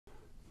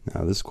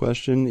Now this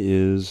question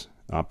is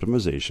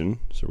optimization,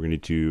 so we're going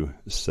to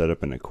set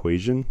up an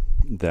equation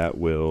that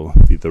will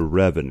be the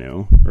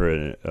revenue,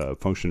 or a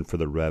function for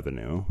the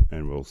revenue,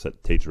 and we'll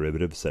take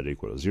derivative, set it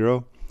equal to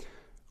 0.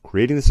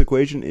 Creating this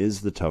equation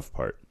is the tough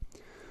part.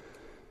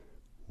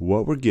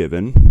 What we're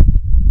given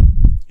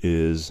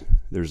is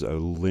there's a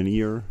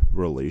linear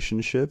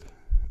relationship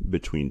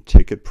between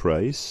ticket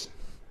price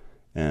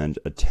and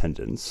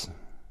attendance.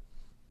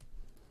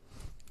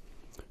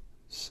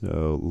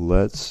 So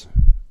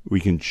we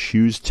can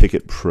choose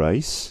ticket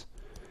price,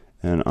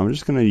 and I'm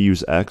just going to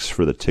use X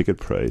for the ticket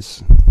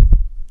price.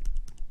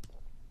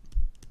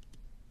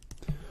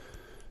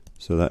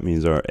 So that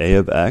means our A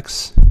of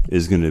X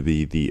is going to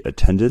be the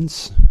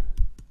attendance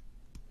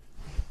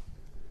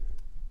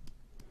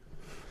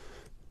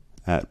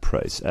at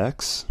price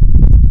X.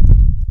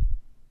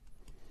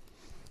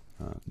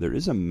 There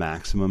is a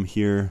maximum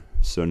here,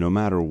 so no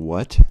matter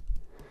what,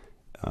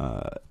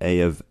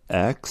 A of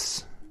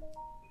X,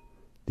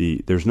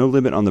 there's no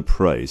limit on the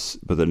price,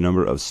 but the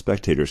number of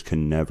spectators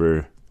can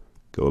never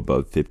go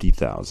above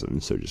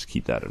 50,000, so just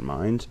keep that in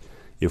mind.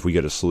 If we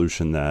get a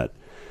solution that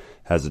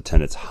has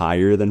attendance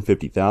higher than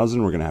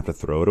 50,000, we're going to have to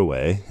throw it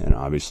away, and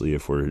obviously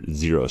if we're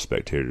 0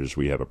 spectators,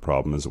 we have a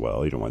problem as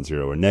well. You don't want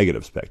 0 or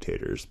negative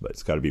spectators, but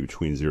it's got to be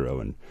between 0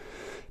 and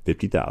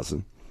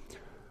 50,000.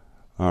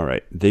 All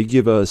right, they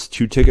give us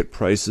 2 ticket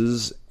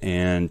prices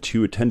and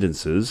 2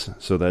 attendances,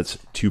 so that's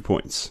 2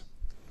 points.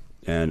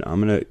 And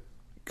I'm going to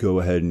go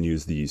ahead and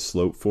use the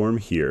slope form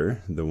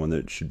here, the one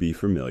that should be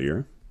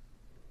familiar.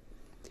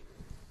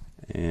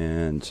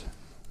 And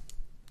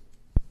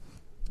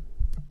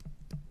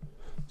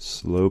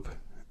slope,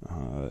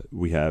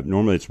 we have,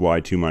 normally it's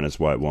y2 minus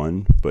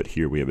y1, but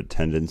here we have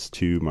attendance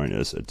 2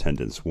 minus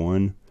attendance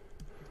 1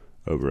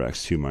 over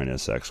x2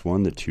 minus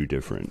x1, the 2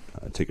 different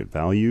ticket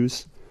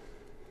values.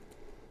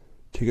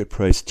 Ticket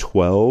price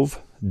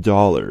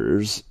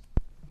 $12.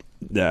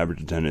 The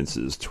average attendance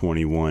is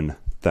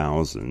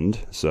 21,000.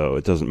 So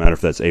it doesn't matter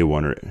if that's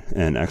A1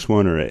 and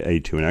X1 or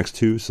A2 and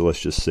X2. So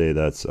let's just say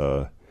that's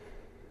the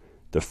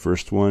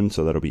first one.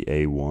 So that'll be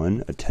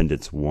A1.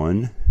 Attendance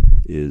 1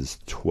 is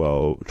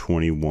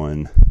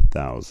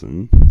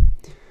 21,000.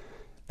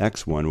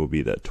 X1 will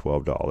be that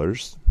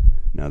 $12.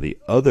 Now the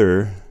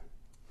other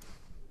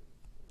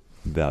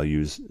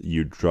values,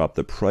 you drop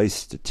the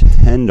price to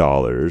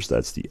 $10.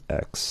 That's the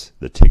X,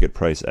 the ticket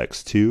price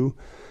X2.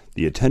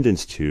 The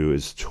attendance 2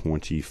 is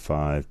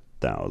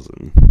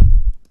 25,000.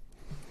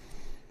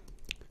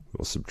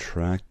 We'll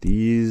subtract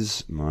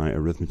these. My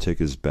arithmetic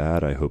is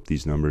bad. I hope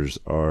these numbers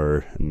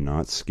are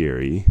not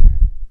scary.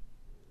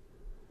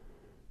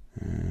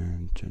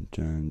 And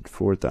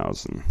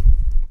 4,000.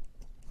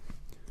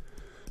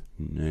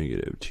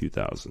 Negative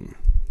 2,000.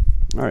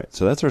 All right,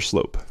 so that's our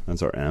slope.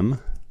 That's our M.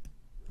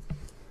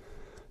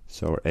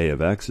 So our A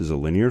of X is a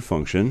linear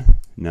function.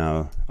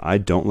 Now, I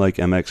don't like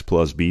mx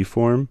plus b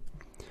form,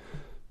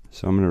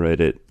 so I'm going to write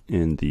it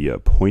in the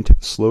point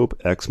slope,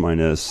 x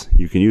minus,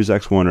 you can use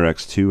x1 or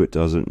x2, it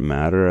doesn't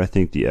matter. I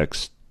think the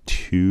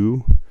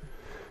x2,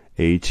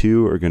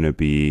 a2 are going to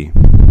be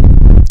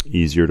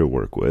easier to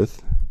work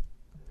with.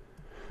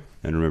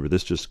 And remember,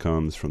 this just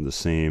comes from the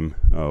same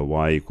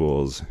y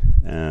equals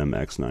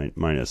mx9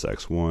 minus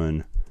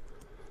x1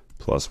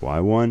 plus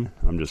y1.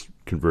 I'm just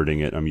converting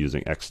it. I'm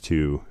using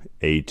x2,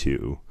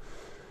 a2,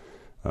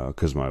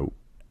 because my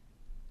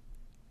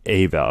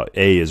a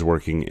is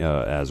working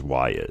as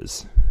y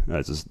is.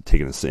 That's just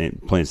taking the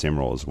playing the same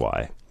role as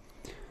y.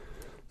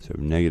 So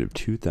negative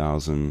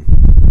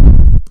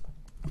 2,000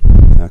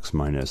 x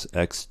minus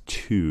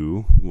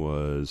x2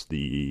 was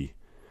the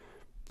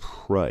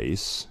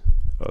price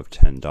of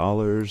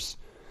 $10,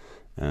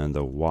 and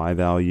the y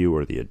value,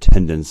 or the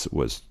attendance,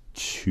 was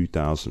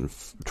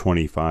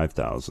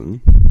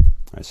 25,000.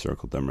 I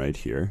circled them right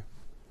here.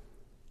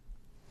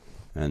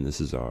 And this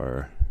is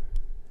our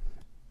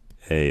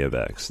A of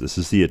X. This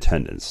is the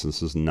attendance.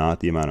 This is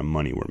not the amount of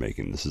money we're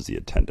making. This is the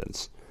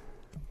attendance.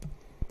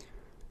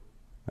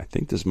 I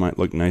think this might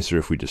look nicer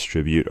if we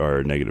distribute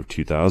our negative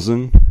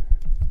 2,000.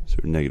 So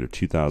negative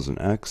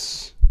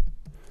 2,000x.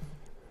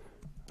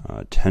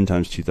 10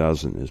 times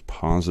 2,000 is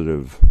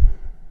positive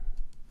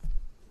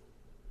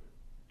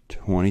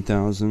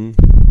 20,000.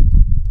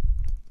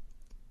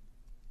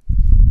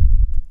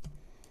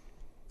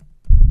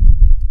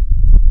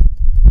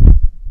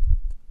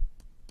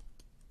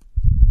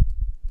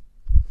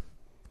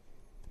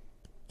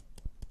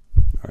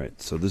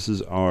 Alright, so this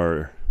is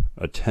our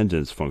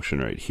attendance function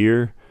right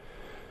here.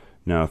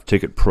 Now if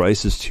ticket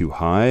price is too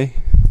high,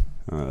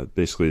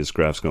 basically this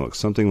graph's going to look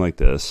something like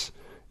this.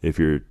 If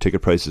your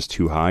ticket price is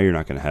too high, you're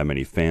not going to have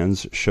many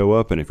fans show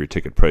up, and if your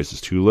ticket price is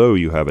too low,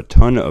 you have a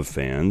ton of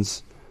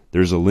fans.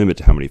 There's a limit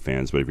to how many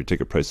fans, but if your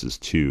ticket price is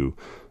too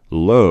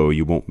low,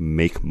 you won't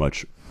make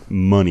much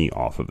money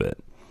off of it.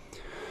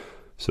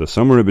 So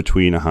somewhere in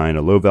between a high and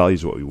a low value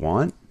is what we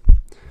want.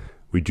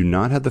 We do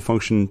not have the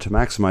function to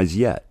maximize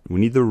yet. We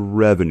need the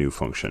revenue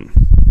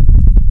function.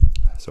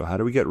 So how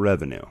do we get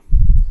revenue?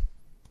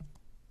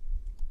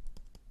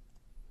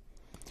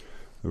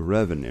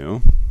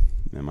 Revenue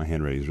And my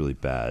handwriting is really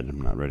bad.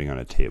 I'm not writing on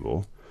a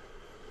table.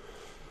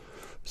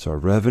 So our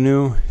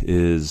revenue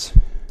is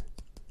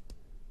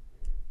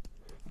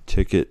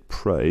ticket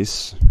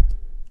price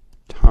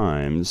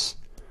times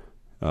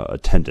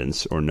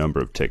attendance, or number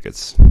of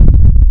tickets.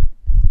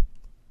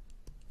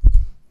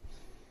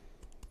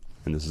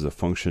 And this is a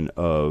function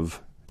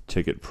of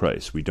ticket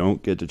price. We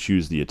don't get to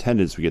choose the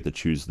attendance, we get to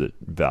choose the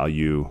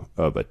value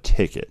of a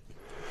ticket.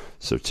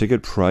 So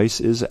ticket price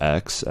is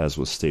X, as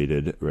was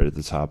stated right at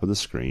the top of the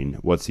screen.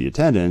 What's the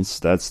attendance?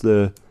 That's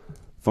the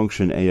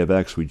function a of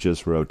X we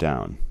just wrote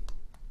down.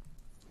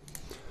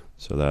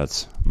 So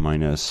that's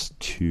minus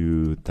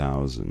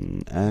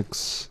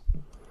 2,000X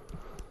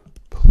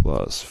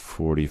plus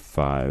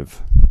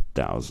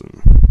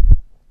 45,000.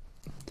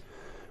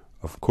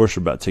 Of course,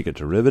 we're about ticket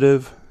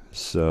derivative.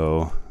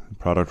 So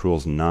product rule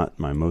is not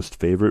my most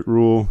favorite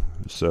rule.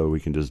 So we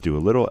can just do a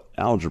little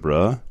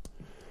algebra,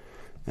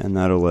 and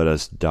that'll let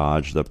us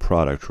dodge the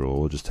product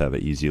rule. We'll just have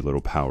an easy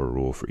little power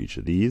rule for each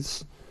of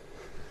these.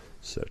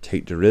 So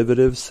take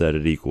derivative, set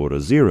it equal to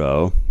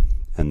 0,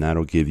 and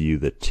that'll give you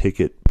the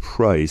ticket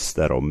price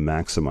that'll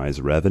maximize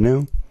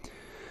revenue.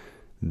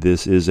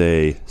 This is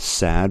a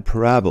sad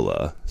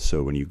parabola,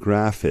 so when you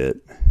graph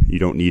it, you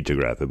don't need to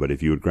graph it, but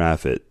if you would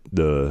graph it,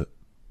 the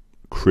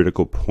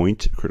critical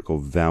point, critical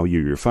value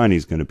you're finding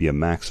is going to be a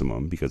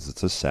maximum because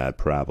it's a sad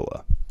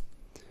parabola.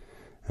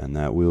 And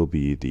that will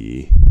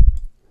be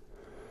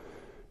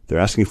they're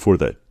asking for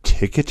the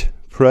ticket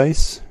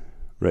price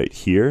right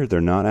here.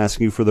 They're not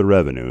asking for the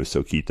revenue,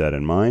 so keep that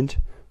in mind.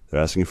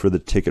 They're asking for the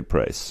ticket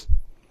price.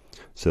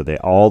 So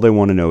all they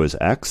want to know is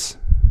X.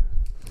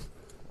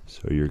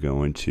 So you're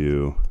going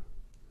to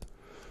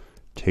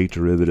take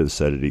derivative,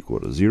 set it equal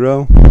to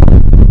 0.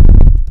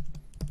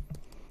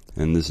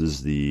 And this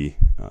is the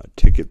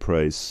ticket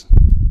price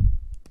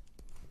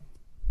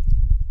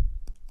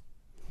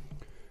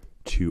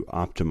to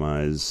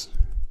optimize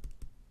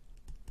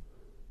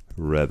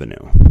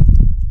revenue.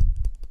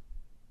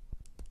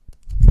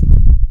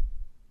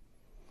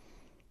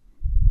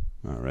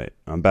 All right,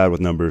 I'm bad with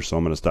numbers, so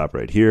I'm going to stop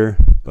right here,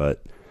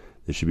 but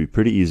this should be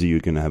pretty easy. You're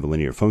going to have a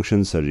linear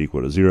function, set it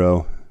equal to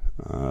 0.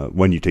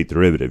 When you take the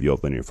derivative, you'll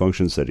have linear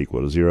function, set it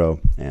equal to 0,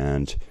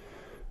 and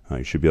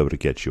you should be able to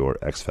get your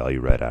X value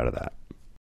right out of that.